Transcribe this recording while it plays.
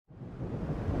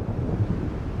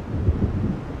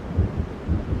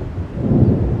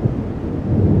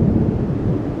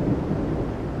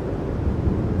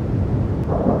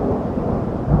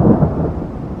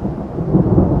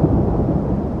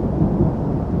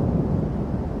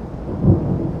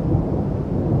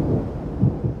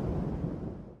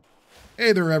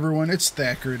Hey there everyone, it's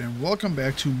Thakard and welcome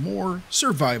back to more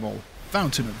Survival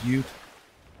Fountain of Youth.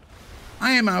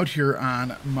 I am out here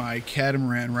on my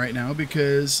Catamaran right now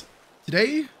because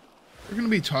today we're going to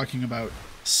be talking about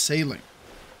sailing.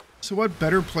 So what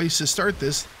better place to start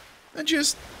this than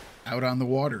just out on the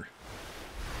water.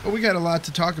 But we got a lot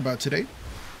to talk about today,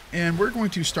 and we're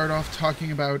going to start off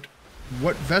talking about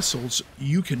what vessels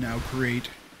you can now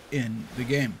create in the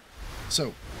game.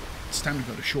 So it's time to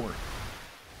go to shore.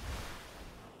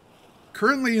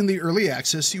 Currently in the early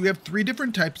access, you have 3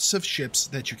 different types of ships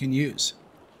that you can use.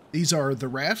 These are the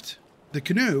Raft, the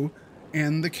Canoe,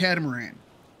 and the Catamaran.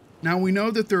 Now we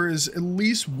know that there is at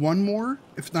least one more,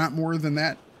 if not more than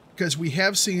that, because we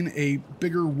have seen a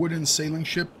bigger wooden sailing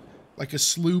ship, like a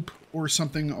sloop or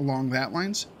something along that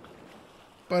lines.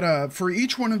 But for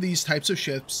each one of these types of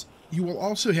ships, you will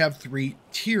also have 3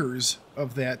 tiers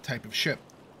of that type of ship.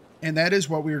 And that is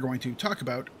what we are going to talk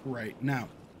about right now.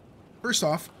 First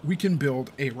off, we can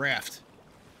build a raft.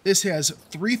 This has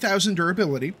 3,000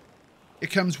 durability. It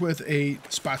comes with a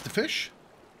spot to fish.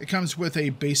 It comes with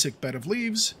a basic bed of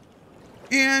leaves.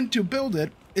 And to build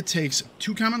it, it takes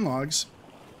 2 common logs,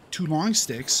 2 long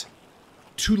sticks,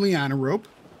 2 liana rope,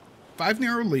 5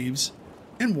 narrow leaves,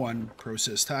 and 1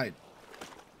 processed hide.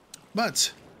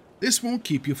 But this won't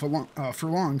keep you for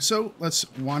long, so let's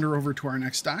wander over to our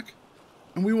next dock,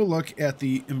 and we will look at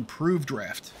the improved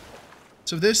raft.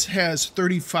 So this has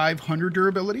 3,500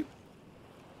 durability,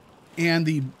 and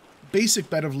the basic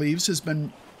bed of leaves has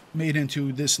been made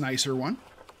into this nicer one.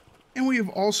 And we have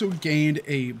also gained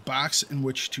a box in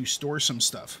which to store some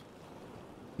stuff.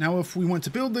 Now if we want to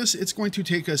build this, it's going to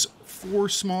take us 4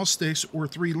 small sticks or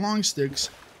 3 long sticks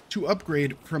to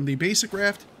upgrade from the basic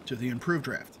raft to the improved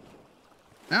raft.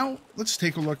 Now let's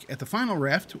take a look at the final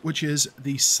raft, which is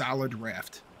the solid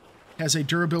raft. It has a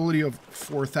durability of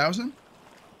 4,000.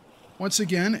 Once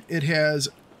again, it has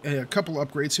a couple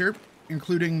upgrades here,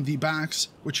 including the box,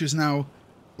 which is now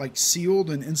like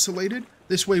sealed and insulated.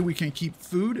 This way we can keep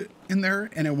food in there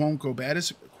and it won't go bad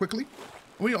as quickly.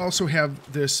 We also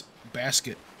have this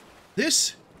basket.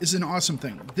 This is an awesome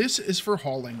thing. This is for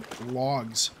hauling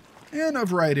logs and a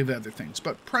variety of other things,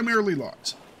 but primarily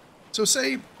logs. So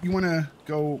say you want to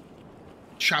go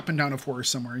chopping down a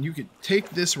forest somewhere, and you could take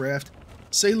this raft,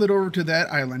 sail it over to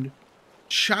that island,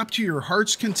 chop to your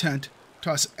heart's content,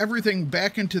 toss everything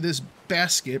back into this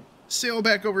basket, sail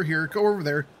back over here, go over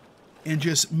there, and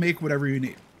just make whatever you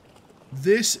need.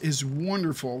 This is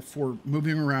wonderful for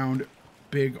moving around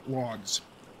big logs.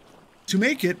 To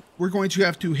make it, we're going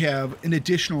to have an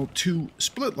additional 2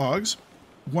 split logs,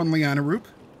 1 liana rope,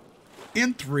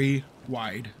 and 3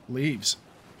 wide leaves.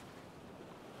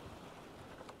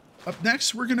 Up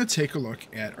next, we're going to take a look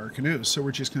at our canoes. So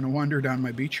we're just going to wander down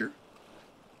my beach here.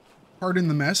 Pardon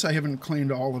the mess, I haven't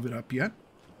cleaned all of it up yet.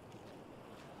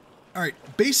 Alright,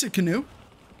 basic canoe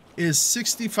is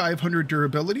 6,500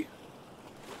 durability.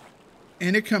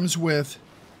 And it comes with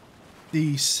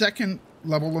the 2nd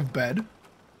level of bed.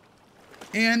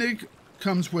 And it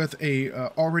comes with a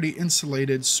already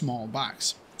insulated small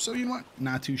box. So you know what?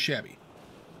 Not too shabby.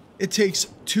 It takes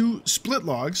 2 split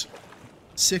logs,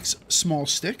 6 small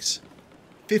sticks,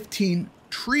 15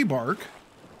 tree bark,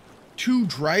 2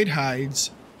 dried hides,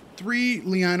 3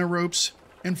 liana ropes,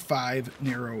 and 5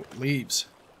 narrow leaves.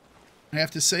 I have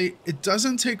to say, it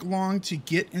doesn't take long to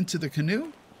get into the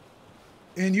canoe,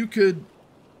 and you could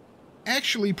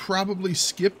actually probably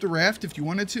skip the raft if you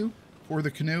wanted to for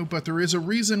the canoe, but there is a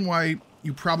reason why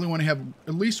you probably want to have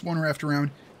at least 1 raft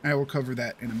around, and I will cover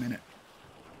that in a minute.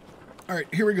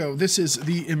 Alright, here we go. This is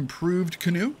the improved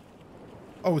canoe.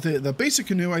 Oh, the basic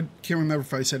canoe, I can't remember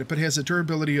if I said it, but it has a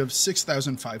durability of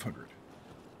 6,500.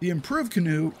 The improved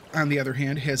canoe, on the other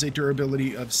hand, has a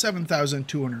durability of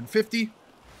 7,250.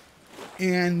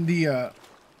 And the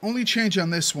only change on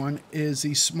this one is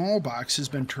the small box has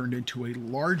been turned into a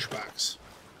large box.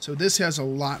 So this has a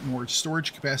lot more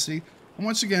storage capacity. And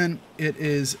once again, it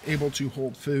is able to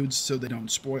hold foods so they don't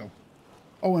spoil.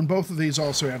 Oh, and both of these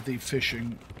also have the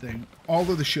fishing thing. All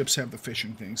of the ships have the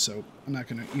fishing thing, so I'm not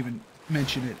going to even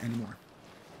mention it anymore.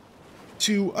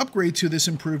 To upgrade to this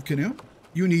improved canoe,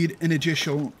 you need an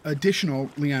additional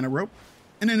liana rope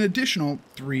and an additional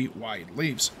 3 wide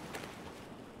leaves.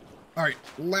 Alright,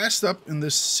 last up in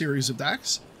this series of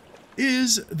docks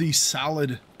is the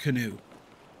solid canoe.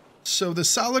 So the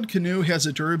solid canoe has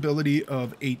a durability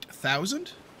of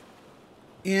 8,000,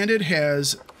 and it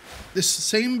has this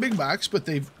same big box, but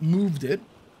they've moved it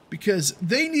because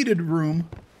they needed room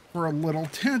for a little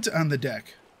tent on the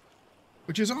deck,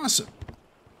 which is awesome.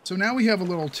 So now we have a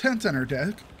little tent on our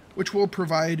deck, which will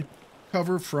provide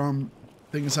cover from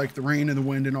things like the rain and the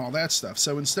wind and all that stuff.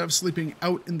 So instead of sleeping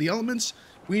out in the elements,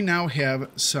 we now have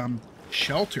some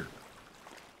shelter.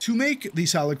 To make the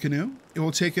solid canoe, it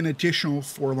will take an additional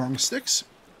 4 long sticks,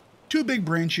 2 big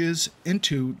branches, and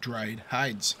 2 dried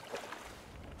hides.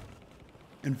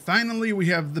 And finally, we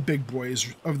have the big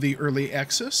boys of the early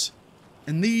access,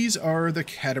 and these are the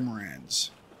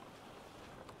catamarans.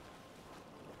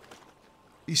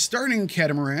 The starting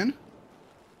catamaran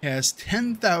has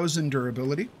 10,000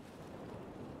 durability.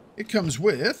 It comes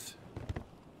with,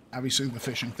 obviously, the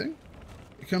fishing thing.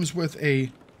 It comes with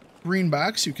a green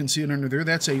box. You can see it under there.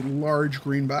 That's a large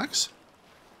green box.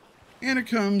 And it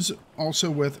comes also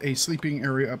with a sleeping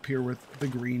area up here with the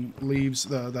green leaves,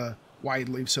 the wide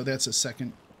leaves. So that's a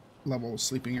second level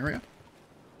sleeping area.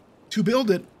 To build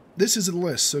it, this is a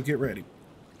list, so get ready.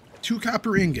 2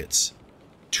 copper ingots,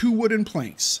 2 wooden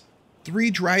planks, 3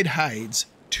 dried hides,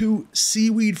 2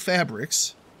 seaweed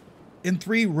fabrics, and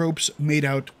 3 ropes made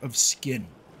out of skin.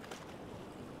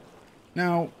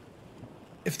 Now,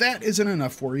 if that isn't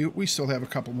enough for you, we still have a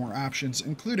couple more options,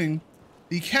 including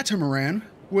the catamaran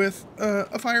with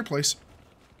a fireplace.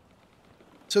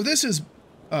 So this is,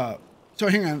 so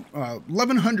hang on,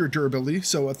 1100 durability,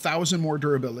 so 1000 more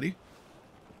durability.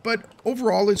 But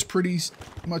overall, it's pretty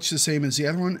much the same as the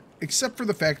other one, except for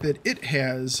the fact that it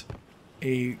has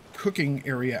a cooking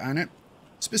area on it.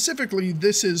 Specifically,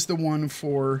 this is the one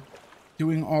for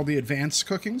doing all the advanced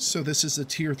cooking. So this is a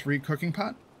tier 3 cooking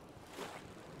pot.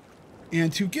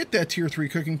 And to get that tier 3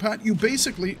 cooking pot, you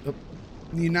basically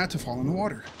need not to fall in the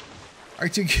water. All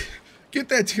right, to get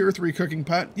that tier 3 cooking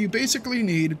pot, you basically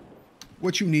need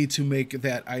what you need to make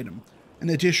that item. An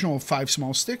additional 5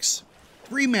 small sticks,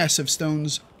 3 massive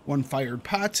stones, 1 fired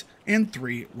pot, and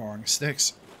 3 long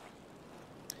sticks.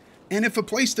 And if a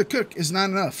place to cook is not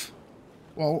enough,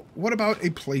 well, what about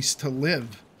a place to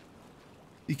live?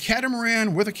 The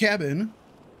catamaran with a cabin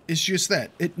is just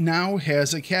that. It now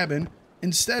has a cabin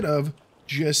instead of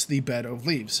just the bed of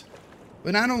leaves.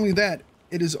 But not only that,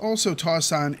 it is also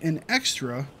tossed on an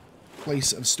extra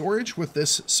place of storage with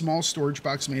this small storage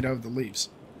box made out of the leaves.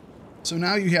 So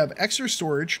now you have extra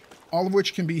storage, all of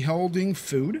which can be holding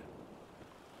food,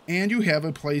 and you have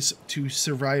a place to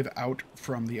survive out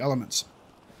from the elements.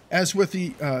 As with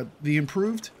the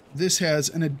improved, this has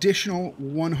an additional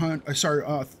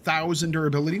 1,000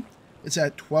 durability. It's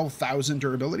at 12,000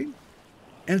 durability.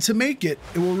 And to make it,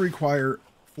 it will require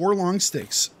 4 long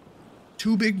sticks,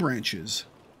 2 big branches,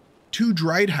 2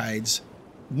 dried hides,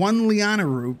 1 liana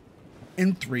root,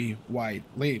 and 3 wide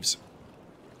leaves.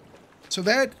 So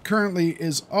that currently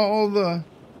is all the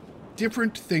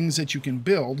different things that you can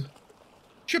build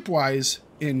ship-wise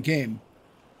in-game.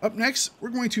 Up next, we're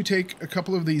going to take a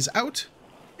couple of these out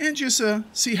and just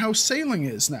see how sailing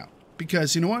is now.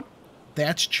 Because you know what?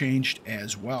 That's changed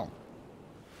as well.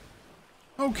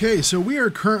 Okay, so we are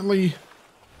currently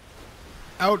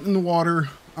out in the water.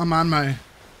 I'm on my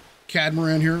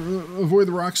catamaran here. Avoid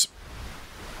the rocks.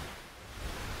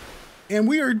 And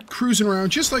we are cruising around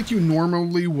just like you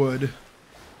normally would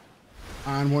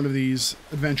on one of these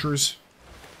adventures.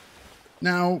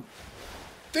 Now,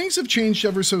 things have changed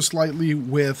ever so slightly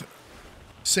with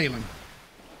sailing.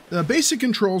 The basic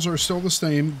controls are still the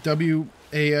same.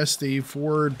 WASD,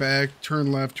 forward, back,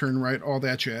 turn left, turn right, all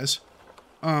that jazz.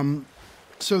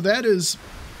 So that is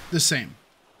the same.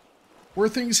 Where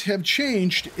things have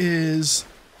changed is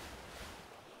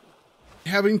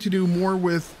having to do more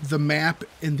with the map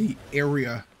and the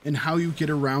area and how you get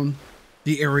around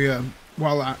the area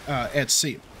while at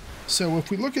sea. So if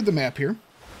we look at the map here,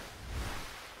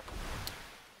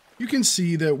 you can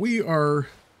see that we are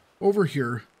over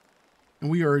here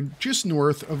and we are just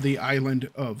north of the island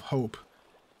of Hope.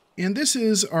 And this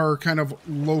is our kind of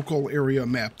local area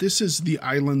map. This is the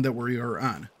island that we are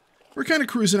on. We're kind of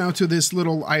cruising out to this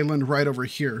little island right over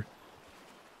here.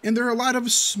 And there are a lot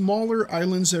of smaller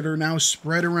islands that are now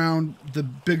spread around the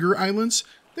bigger islands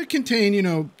that contain, you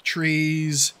know,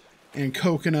 trees and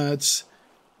coconuts,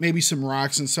 maybe some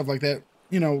rocks and stuff like that.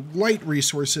 You know, light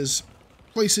resources,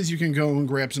 places you can go and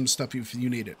grab some stuff if you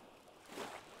need it.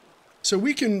 So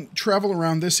we can travel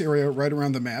around this area right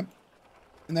around the map,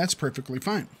 and that's perfectly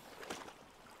fine.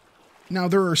 Now,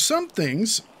 there are some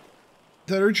things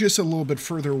that are just a little bit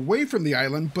further away from the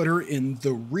island, but are in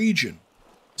the region.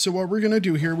 So what we're going to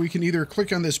do here, we can either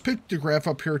click on this pictograph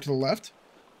up here to the left,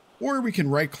 or we can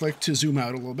right-click to zoom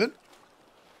out a little bit.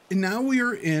 And now we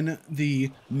are in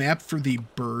the map for the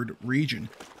bird region.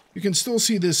 You can still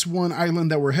see this one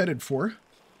island that we're headed for,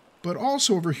 but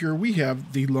also over here we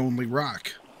have the Lonely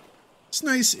Rock. It's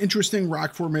nice, interesting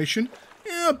rock formation,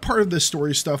 part of the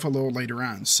story stuff a little later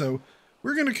on. So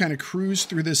we're going to kind of cruise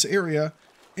through this area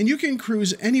And you can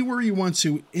cruise anywhere you want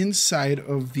to inside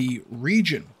of the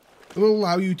region. It will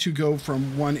allow you to go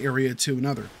from one area to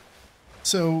another.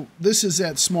 So this is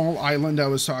that small island I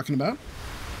was talking about.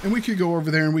 And we could go over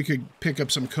there and we could pick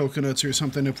up some coconuts or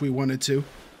something if we wanted to.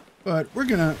 But we're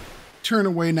going to turn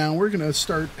away now. We're going to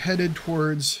start headed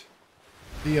towards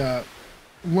the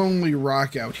Lonely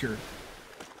Rock out here.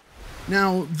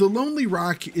 Now, the Lonely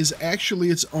Rock is actually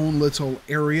its own little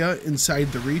area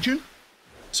inside the region.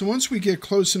 So once we get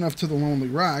close enough to the Lonely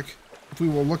Rock, if we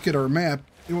will look at our map,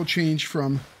 it will change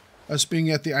from us being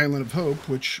at the Island of Hope,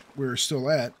 which we're still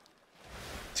at,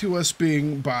 to us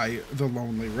being by the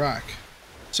Lonely Rock.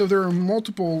 So there are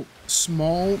multiple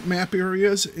small map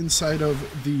areas inside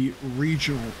of the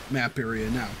regional map area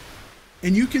now.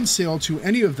 And you can sail to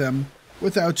any of them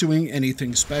without doing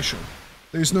anything special.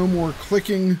 There's no more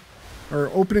clicking or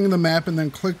opening the map and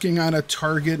then clicking on a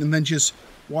target and then just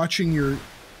watching your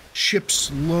ship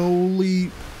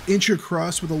slowly inch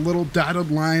across with a little dotted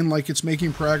line like it's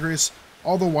making progress.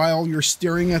 All the while you're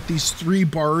staring at these 3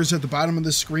 bars at the bottom of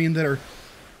the screen that are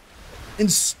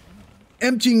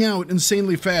emptying out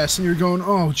insanely fast, and you're going,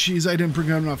 oh geez, I didn't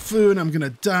bring up enough food, I'm gonna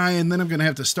die, and then I'm gonna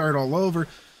have to start all over.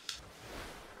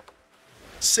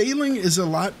 Sailing is a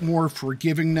lot more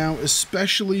forgiving now,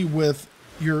 especially with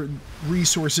your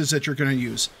resources that you're going to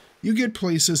use. You get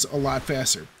places a lot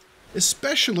faster,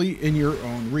 especially in your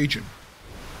own region.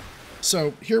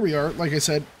 So here we are, like I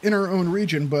said, in our own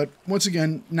region, but once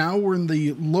again, now we're in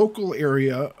the local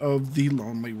area of the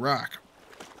Lonely Rock.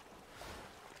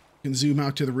 You can zoom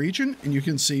out to the region and you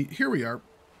can see, here we are,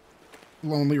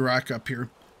 Lonely Rock up here.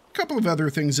 A couple of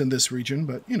other things in this region,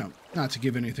 but you know, not to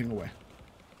give anything away.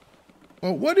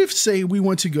 Well, what if, say, we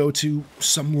want to go to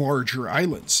some larger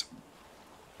islands?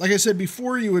 Like I said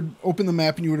before, you would open the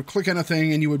map and you would click on a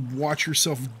thing and you would watch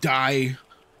yourself die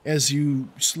as you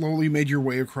slowly made your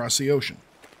way across the ocean.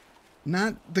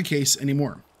 Not the case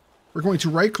anymore. We're going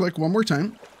to right-click one more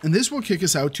time, and this will kick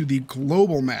us out to the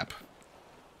global map.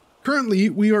 Currently,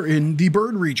 we are in the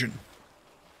bird region.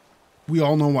 We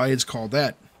all know why it's called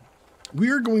that.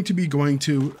 We are going to be going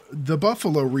to the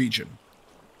buffalo region.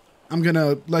 I'm going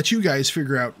to let you guys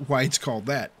figure out why it's called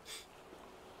that.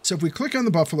 So if we click on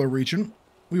the buffalo region,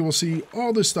 we will see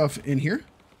all this stuff in here.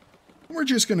 We're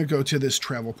just going to go to this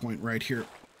travel point right here.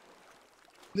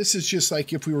 This is just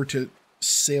like if we were to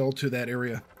sail to that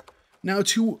area. Now,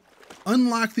 to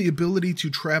unlock the ability to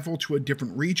travel to a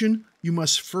different region, you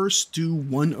must first do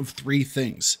one of 3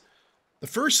 things. The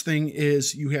first thing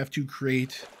is you have to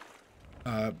create...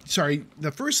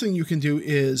 the first thing you can do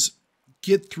is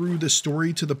get through the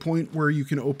story to the point where you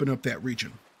can open up that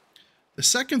region. The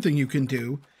second thing you can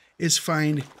do is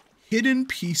find hidden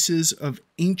pieces of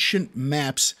ancient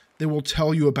maps that will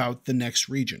tell you about the next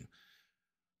region.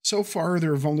 So far,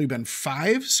 there have only been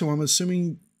 5, so I'm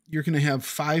assuming you're going to have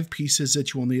 5 pieces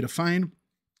that you will need to find.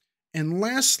 And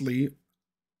lastly,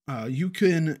 you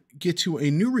can get to a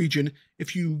new region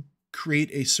if you create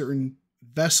a certain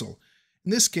vessel. In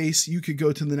this case, you could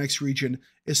go to the next region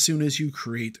as soon as you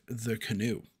create the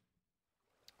canoe.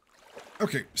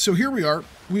 Okay, so here we are.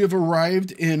 We have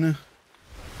arrived in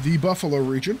the Buffalo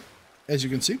region, as you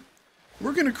can see.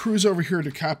 We're going to cruise over here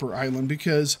to Copper Island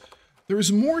because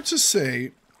there's more to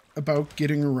say about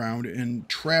getting around and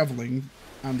traveling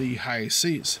on the high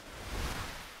seas.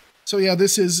 So yeah,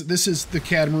 this is the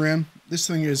Catamaran. This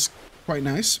thing is quite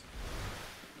nice.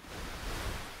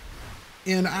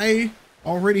 And I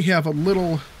already have a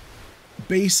little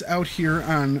base out here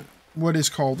on what is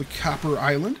called Copper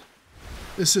Island.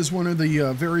 This is one of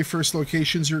the very first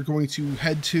locations you're going to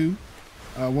head to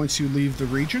once you leave the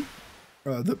region,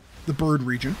 the bird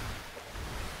region.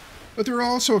 But there are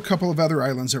also a couple of other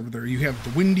islands over there. You have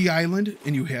the Windy Island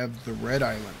and you have the Red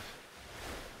Island.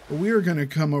 But we are going to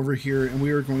come over here and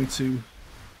we are going to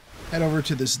head over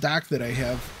to this dock that I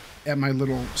have at my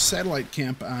little satellite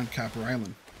camp on Copper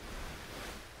Island.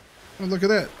 Oh, look at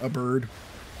that, a bird.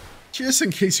 Just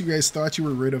in case you guys thought you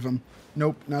were rid of him.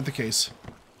 Nope, not the case.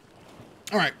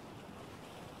 All right.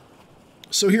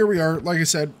 So here we are. Like I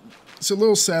said, it's a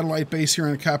little satellite base here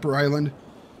on Copper Island.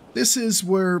 This is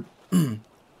where,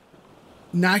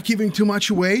 not giving too much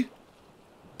away,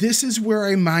 this is where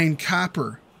I mine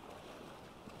copper.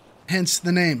 Hence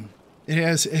the name. It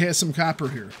has some copper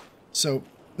here. So,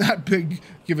 not big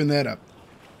giving that up.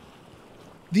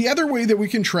 The other way that we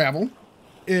can travel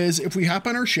is if we hop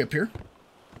on our ship here.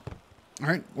 All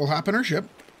right, we'll hop on our ship.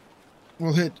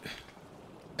 We'll hit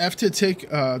F to take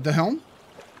the helm.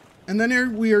 And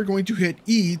then we are going to hit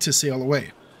E to sail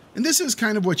away. And this is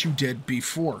kind of what you did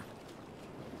before.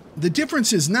 The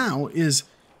difference is now is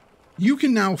you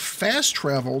can now fast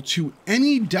travel to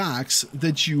any docks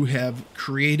that you have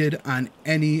created on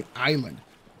any island.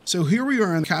 So here we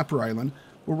are on Copper Island.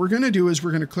 What we're going to do is we're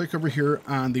going to click over here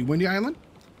on the Windy Island.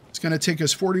 It's going to take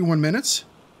us 41 minutes.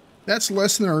 That's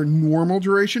less than our normal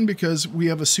duration because we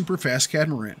have a super fast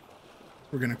catamaran.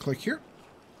 We're going to click here.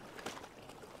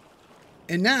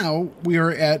 And now we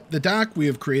are at the dock we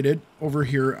have created over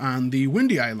here on the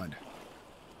Windy Island.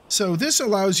 So this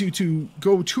allows you to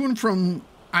go to and from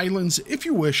islands if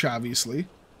you wish, obviously.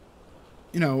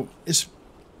 You know, it's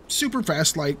super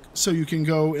fast, like, so you can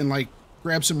go and like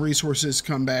grab some resources,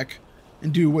 come back,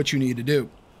 and do what you need to do.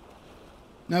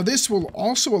 Now this will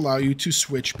also allow you to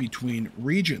switch between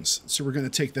regions. So we're going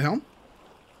to take the helm.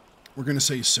 We're going to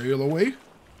say sail away.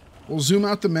 We'll zoom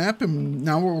out the map, and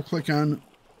now we'll click on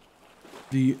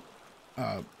the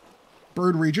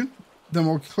bird region. Then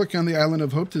we'll click on the Island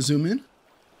of Hope to zoom in.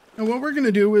 And what we're going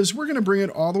to do is we're going to bring it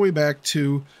all the way back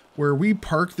to where we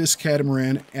park this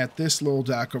catamaran at this little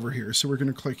dock over here. So we're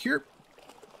going to click here.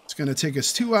 It's going to take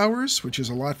us 2 hours, which is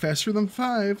a lot faster than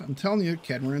 5. I'm telling you,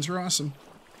 catamarans are awesome.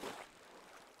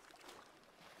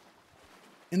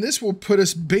 And this will put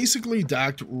us basically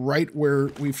docked right where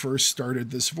we first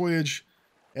started this voyage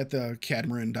at the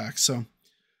catamaran dock. So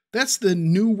that's the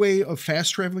new way of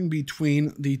fast traveling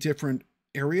between the different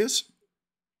areas.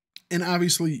 And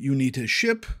obviously you need to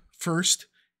ship first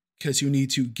because you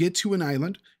need to get to an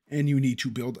island and you need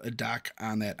to build a dock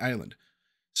on that island.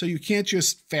 So you can't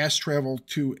just fast travel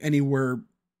to anywhere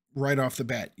right off the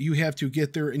bat. You have to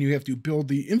get there and you have to build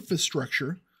the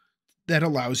infrastructure that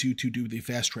allows you to do the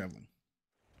fast traveling.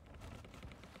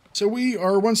 So we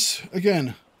are once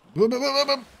again,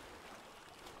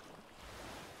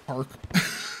 park.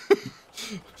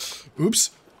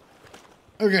 Oops.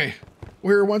 Okay,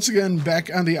 we're once again back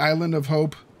on the Island of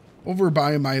Hope over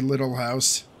by my little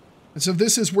house. And so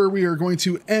this is where we are going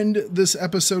to end this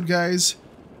episode, guys.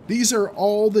 These are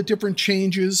all the different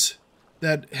changes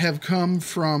that have come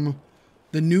from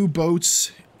the new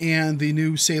boats and the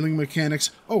new sailing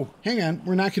mechanics. Oh, hang on,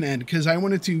 we're not going to end because I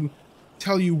wanted to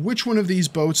tell you which one of these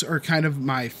boats are kind of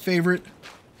my favorite.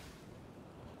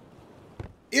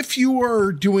 If you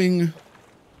are doing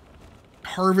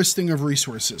harvesting of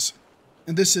resources,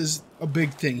 and this is a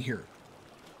big thing here,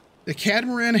 the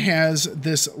catamaran has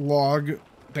this log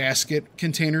basket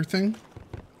container thing,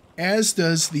 as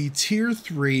does the tier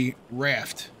 3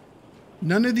 raft.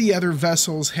 None of the other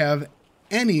vessels have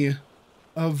any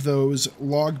of those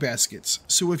log baskets.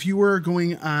 So if you are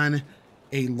going on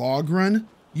a log run,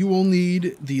 you will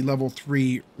need the level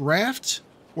 3 raft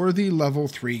or the level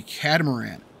 3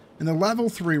 catamaran. And the level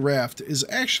 3 raft is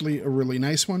actually a really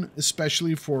nice one,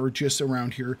 especially for just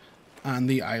around here on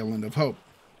the Island of Hope.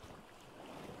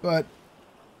 But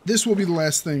this will be the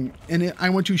last thing, and I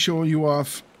want to show you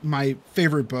off my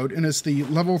favorite boat, and it's the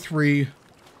level 3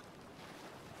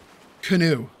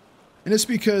 Canoe. And it's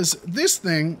because this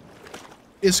thing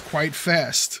is quite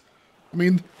fast. I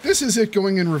mean, this is it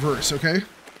going in reverse, okay?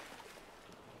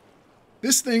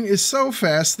 This thing is so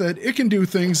fast that it can do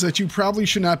things that you probably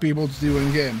should not be able to do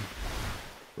in game.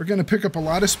 We're going to pick up a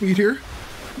lot of speed here,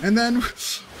 and then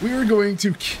we are going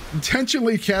to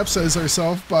intentionally capsize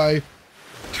ourselves by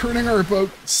turning our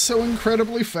boat so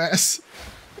incredibly fast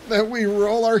that we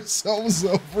roll ourselves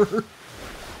over.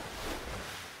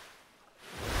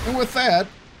 And with that,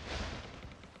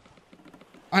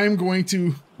 I am going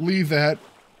to leave that,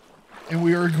 and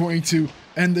we are going to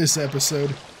end this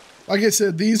episode. Like I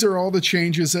said, these are all the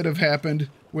changes that have happened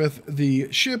with the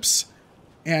ships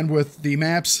and with the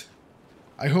maps.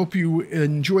 I hope you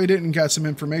enjoyed it and got some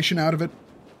information out of it.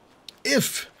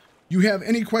 If you have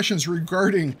any questions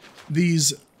regarding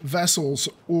these vessels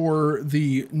or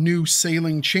the new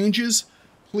sailing changes,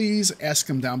 please ask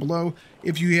them down below.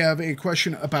 If you have a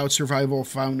question about Survival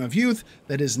Fountain of Youth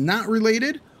that is not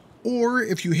related, or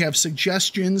if you have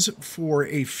suggestions for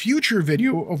a future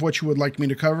video of what you would like me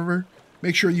to cover,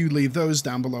 make sure you leave those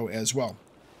down below as well.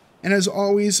 And as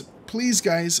always, please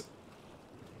guys,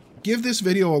 give this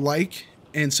video a like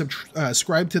and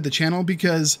subscribe to the channel,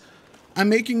 because I'm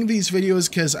making these videos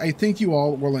because I think you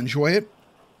all will enjoy it.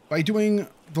 By doing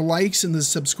the likes and the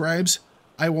subscribes,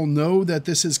 I will know that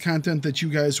this is content that you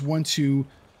guys want to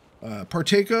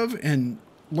partake of and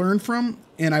learn from,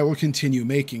 and I will continue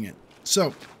making it.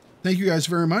 So, thank you guys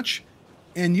very much,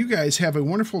 and you guys have a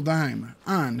wonderful time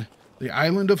on the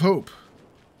Island of Hope,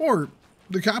 or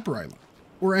the Copper Island,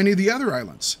 or any of the other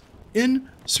islands in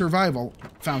Survival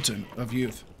Fountain of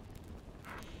Youth.